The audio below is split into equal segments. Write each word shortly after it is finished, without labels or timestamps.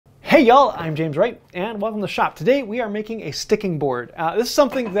Hey y'all, I'm James Wright, and welcome to the shop. Today we are making a sticking board. This is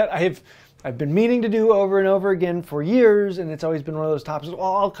something that I've been meaning to do over and over again for years, and it's always been one of those topics.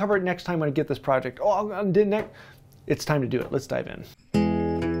 Oh, I'll cover it next time when I get this project. Oh, I'll do it next. It's time to do it. Let's dive in.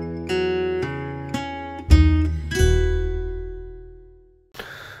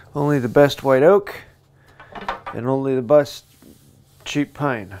 Only the best white oak, and only the best cheap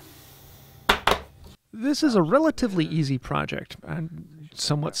pine. This is a relatively easy project and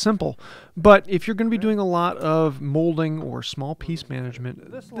somewhat simple, but if you're going to be doing a lot of molding or small piece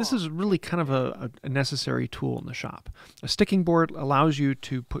management, this is really kind of a necessary tool in the shop. A sticking board allows you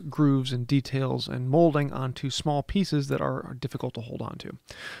to put grooves and details and molding onto small pieces that are difficult to hold on to.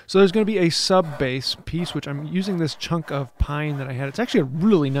 So there's going to be a sub-base piece, which I'm using this chunk of pine that I had. It's actually a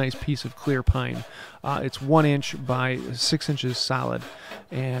really nice piece of clear pine. It's 1 inch by 6 inches solid,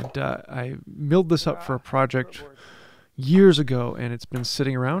 and I milled this up for a project years ago, and it's been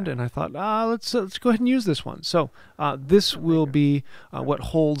sitting around, and I thought, let's go ahead and use this one. So this will be what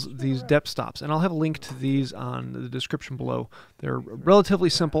holds these depth stops, and I'll have a link to these on the description below. They're relatively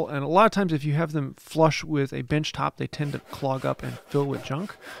simple, and a lot of times if you have them flush with a bench top, they tend to clog up and fill with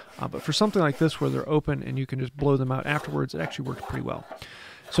junk. But for something like this where they're open and you can just blow them out afterwards, it actually works pretty well.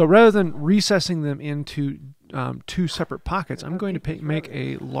 So rather than recessing them into two separate pockets, I'm going to make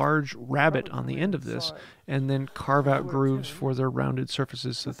a large rabbet on the end of this and then carve out grooves for their rounded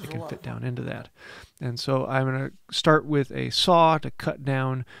surfaces so that they can fit down into that. And so I'm going to start with a saw to cut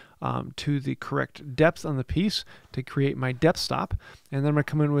down to the correct depth on the piece to create my depth stop, and then I'm going to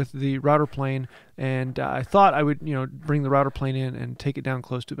come in with the router plane, and I thought I would bring the router plane in and take it down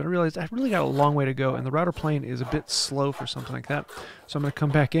close to it, but I realized I really got a long way to go, and the router plane is a bit slow for something like that. So I'm going to come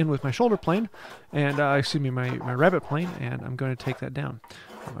back in with my shoulder plane, and my rabbet plane, and I'm going to take that down.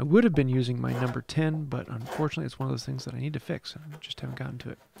 I would have been using my number 10, but unfortunately it's one of those things that I need to fix, and I just haven't gotten to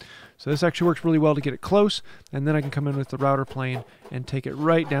it. So this actually works really well to get it close, and then I can come in with the router plane and take it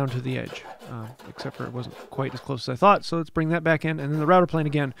right down to the edge, except for it wasn't quite as close as I thought, so let's bring that back in, and then the router plane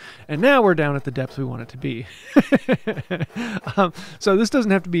again, and now we're down at the depth we want it to be. So this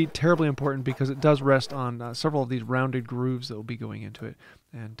doesn't have to be terribly important because it does rest on several of these rounded grooves that will be going into it,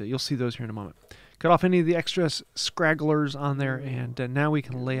 and you'll see those here in a moment. Cut off any of the extra scragglers on there, and now we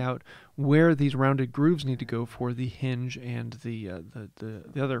can lay out where these rounded grooves need to go for the hinge and the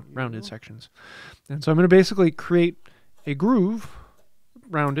other rounded sections. And so I'm going to basically create a groove,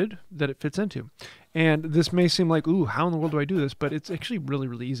 rounded, that it fits into. And this may seem like, ooh, how in the world do I do this? But it's actually really,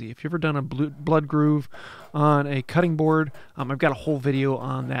 really easy. If you've ever done a blood groove on a cutting board, I've got a whole video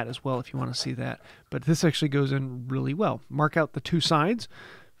on that as well if you want to see that. But this actually goes in really well. Mark out the two sides.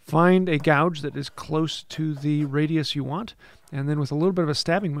 Find a gouge that is close to the radius you want, and then with a little bit of a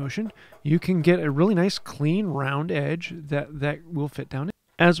stabbing motion, you can get a really nice clean round edge that will fit down.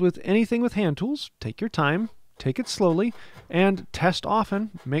 As with anything with hand tools, take your time, take it slowly, and test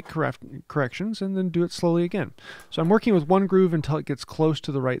often, make corrections, and then do it slowly again. So I'm working with one groove until it gets close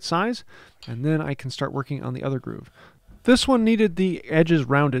to the right size, and then I can start working on the other groove. This one needed the edges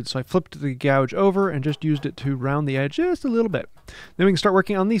rounded, so I flipped the gouge over and just used it to round the edge just a little bit. Then we can start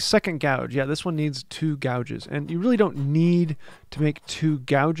working on the second gouge. Yeah, this one needs 2 gouges, and you really don't need to make 2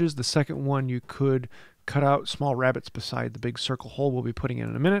 gouges. The second one you could cut out small rabbets beside the big circle hole we'll be putting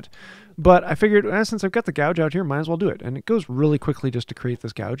in a minute. But I figured, since I've got the gouge out here, might as well do it. And it goes really quickly just to create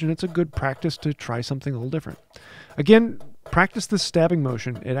this gouge, and it's a good practice to try something a little different. Again, practice this stabbing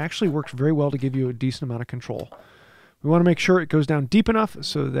motion. It actually works very well to give you a decent amount of control. We want to make sure it goes down deep enough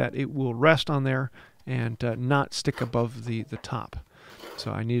so that it will rest on there and not stick above the top.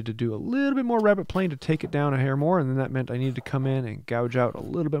 So I needed to do a little bit more rabbet plane to take it down a hair more, and then that meant I needed to come in and gouge out a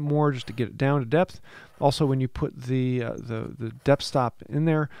little bit more just to get it down to depth. Also, when you put the depth stop in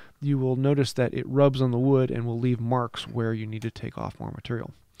there, you will notice that it rubs on the wood and will leave marks where you need to take off more material.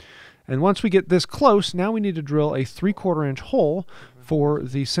 And once we get this close, now we need to drill a 3/4 inch hole for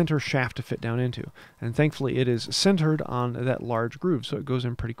the center shaft to fit down into. And thankfully it is centered on that large groove, so it goes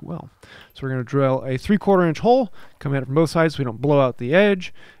in pretty well. So we're going to drill a 3/4 inch hole, come at it from both sides so we don't blow out the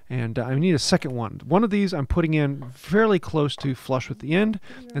edge, and I need a second one. One of these I'm putting in fairly close to flush with the end,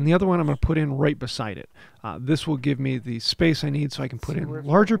 and the other one I'm going to put in right beside it. This will give me the space I need so I can put in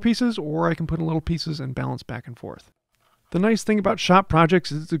larger pieces, or I can put in little pieces and balance back and forth. The nice thing about shop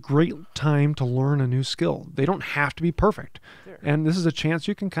projects is it's a great time to learn a new skill. They don't have to be perfect. And this is a chance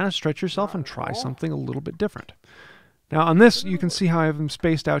you can kind of stretch yourself and try something a little bit different. Now on this, you can see how I have them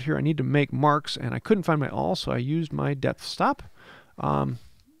spaced out here. I need to make marks, and I couldn't find my awl, so I used my depth stop.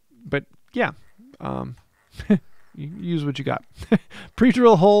 But yeah, you use what you got.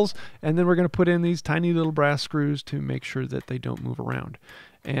 Pre-drill holes, and then we're going to put in these tiny little brass screws to make sure that they don't move around.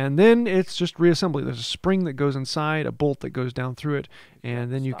 And then it's just reassembly. There's a spring that goes inside, a bolt that goes down through it,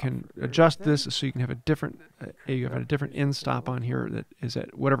 and then you can adjust this so you can have a different end stop on here that is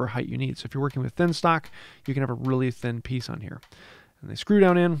at whatever height you need. So if you're working with thin stock, you can have a really thin piece on here. And they screw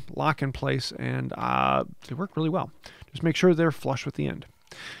down in, lock in place, and they work really well. Just make sure they're flush with the end.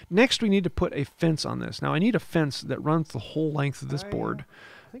 Next, we need to put a fence on this. Now, I need a fence that runs the whole length of this board,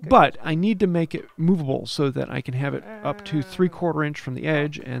 but I need to make it movable so that I can have it up to 3/4 inch from the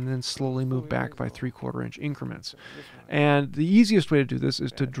edge and then slowly move back by 3/4 inch increments. And the easiest way to do this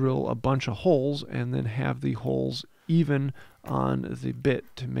is to drill a bunch of holes and then have the holes even on the bit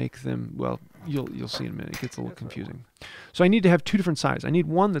to make them, well, you'll see in a minute. It gets a little confusing. So I need to have two different sizes. I need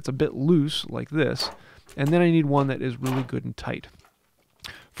one that's a bit loose like this, and then I need one that is really good and tight.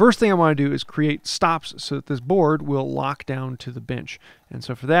 First thing I want to do is create stops so that this board will lock down to the bench. And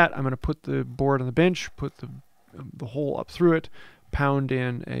so for that, I'm going to put the board on the bench, put the hole up through it, pound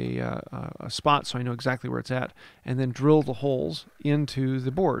in a spot so I know exactly where it's at, and then drill the holes into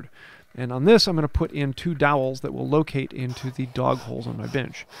the board. And on this, I'm going to put in 2 dowels that will locate into the dog holes on my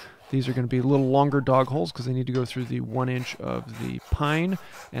bench. These are going to be a little longer dog holes because they need to go through the 1 inch of the pine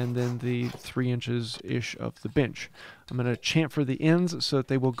and then the 3 inches-ish of the bench. I'm going to chamfer the ends so that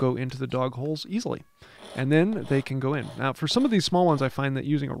they will go into the dog holes easily. And then they can go in. Now, for some of these small ones, I find that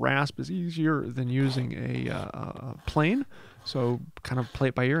using a rasp is easier than using a plane. So kind of play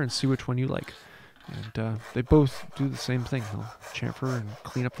it by ear and see which one you like. And they both do the same thing. They'll chamfer and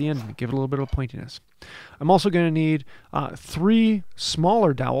clean up the end and give it a little bit of pointiness. I'm also going to need 3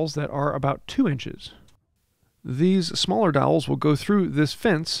 smaller dowels that are about 2 inches. These smaller dowels will go through this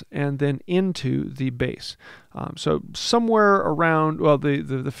fence and then into the base. So somewhere around, well,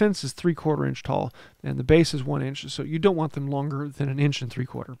 the fence is 3/4 inch tall and the base is 1 inch, so you don't want them longer than 1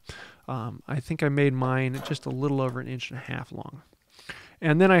 3/4 inches. I think I made mine just a little over 1.5 inches long.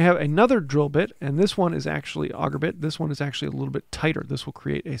 And then I have another drill bit, and this one is actually auger bit. This one is actually a little bit tighter. This will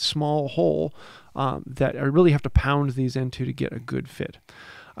create a small hole that I really have to pound these into to get a good fit.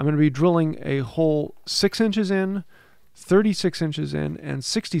 I'm going to be drilling a hole 6 inches in, 36 inches in, and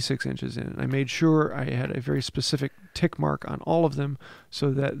 66 inches in. I made sure I had a very specific tick mark on all of them so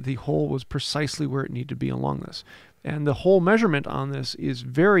that the hole was precisely where it needed to be along this. And the hole measurement on this is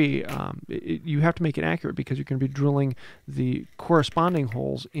very, you have to make it accurate because you're going to be drilling the corresponding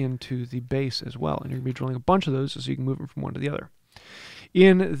holes into the base as well. And you're going to be drilling a bunch of those so you can move them from one to the other.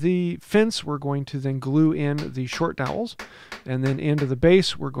 In the fence, we're going to then glue in the short dowels. And then into the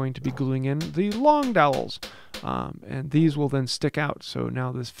base, we're going to be gluing in the long dowels. And these will then stick out. So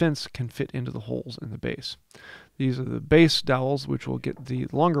now this fence can fit into the holes in the base. These are the base dowels, which will get the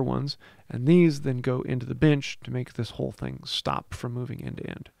longer ones, and these then go into the bench to make this whole thing stop from moving end to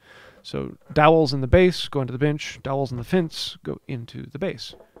end. So dowels in the base go into the bench, dowels in the fence go into the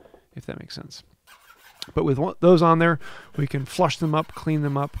base, if that makes sense. But with those on there, we can flush them up, clean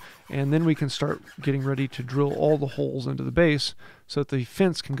them up, and then we can start getting ready to drill all the holes into the base so that the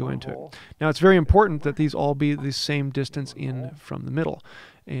fence can go into it. Now, it's very important that these all be the same distance in from the middle.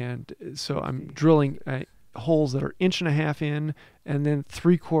 And so I'm drilling holes that are 1.5 inches in and then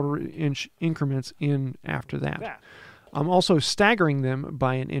 3/4 inch increments in after that. I'm also staggering them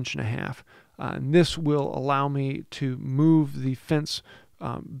by 1.5 inches, and this will allow me to move the fence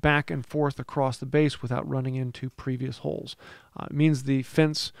back and forth across the base without running into previous holes. It means the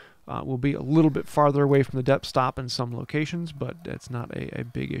fence will be a little bit farther away from the depth stop in some locations, but it's not a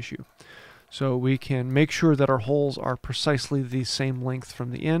big issue. So we can make sure that our holes are precisely the same length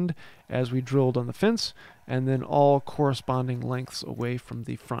from the end as we drilled on the fence, and then all corresponding lengths away from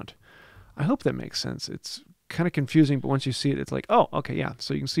the front. I hope that makes sense. It's kind of confusing, but once you see it, it's like, oh, okay, yeah.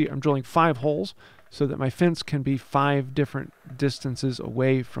 So you can see I'm drilling 5 holes so that my fence can be 5 different distances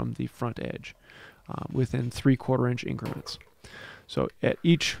away from the front edge within 3/4 inch increments. So at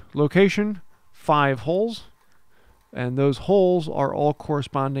each location, 5 holes. And those holes are all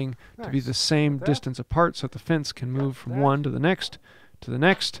corresponding to be the same distance apart so that the fence can move from one to the next,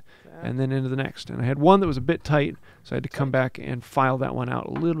 and then into the next. And I had one that was a bit tight, so I had to come back and file that one out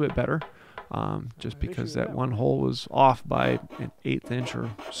a little bit better, just because that one hole was off by 1/8 inch or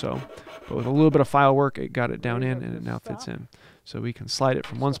so. But with a little bit of file work, it got it down in, and it now fits in. So we can slide it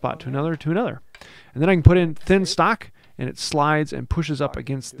from one spot to another to another. And then I can put in thin stock, and it slides and pushes up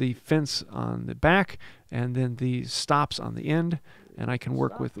against the fence on the back and then the stops on the end, and I can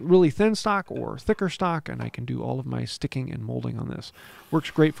work with really thin stock or thicker stock, and I can do all of my sticking and molding on this.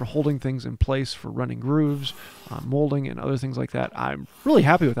 Works great for holding things in place, for running grooves, molding, and other things like that. I'm really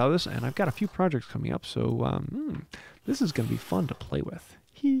happy with how this, and I've got a few projects coming up, so this is going to be fun to play with.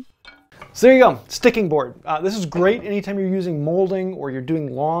 So there you go, sticking board. This is great anytime you're using molding or you're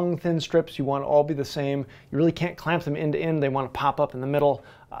doing long, thin strips. You want to all be the same. You really can't clamp them end to end. They want to pop up in the middle.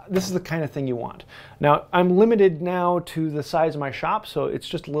 This is the kind of thing you want. Now, I'm limited now to the size of my shop, so it's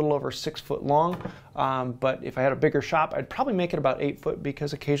just a little over 6 foot long. But if I had a bigger shop, I'd probably make it about 8 foot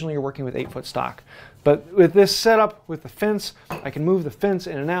because occasionally you're working with 8 foot stock. But with this setup, with the fence, I can move the fence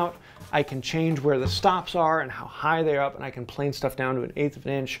in and out. I can change where the stops are and how high they're up, and I can plane stuff down to 1/8 of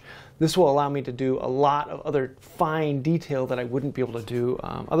an inch. This will allow me to do a lot of other fine detail that I wouldn't be able to do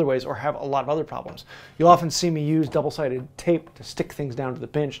otherwise, or have a lot of other problems. You'll often see me use double-sided tape to stick things down to the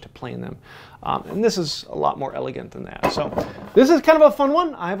bench to plane them. And this is a lot more elegant than that. So this is kind of a fun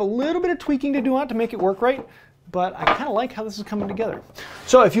one. I have a little bit of tweaking to do on it to make it work right, but I kind of like how this is coming together.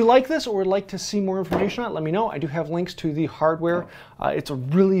 So if you like this or would like to see more information on it, let me know. I do have links to the hardware. It's a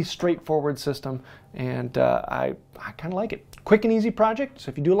really straightforward system, and I kind of like it. Quick and easy project, so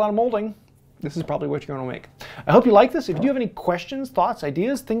if you do a lot of molding, this is probably what you're going to make. I hope you like this. If you do have any questions, thoughts,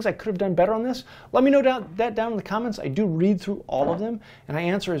 ideas, things I could have done better on this, let me know that down in the comments. I do read through all of them, and I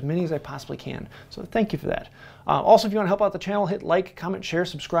answer as many as I possibly can. So thank you for that. Also, if you want to help out the channel, hit like, comment, share,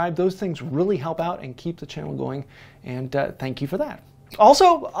 subscribe. Those things really help out and keep the channel going, and thank you for that.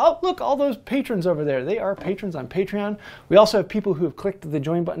 Also, look, all those patrons over there. They are patrons on Patreon. We also have people who have clicked the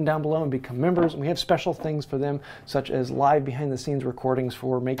join button down below and become members, and we have special things for them, such as live behind-the-scenes recordings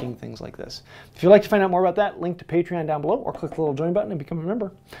for making things like this. If you'd like to find out more about that, link to Patreon down below, or click the little join button and become a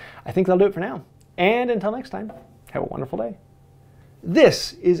member. I think that'll do it for now. And until next time, have a wonderful day.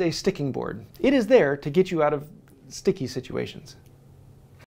 This is a sticking board. It is there to get you out of sticky situations.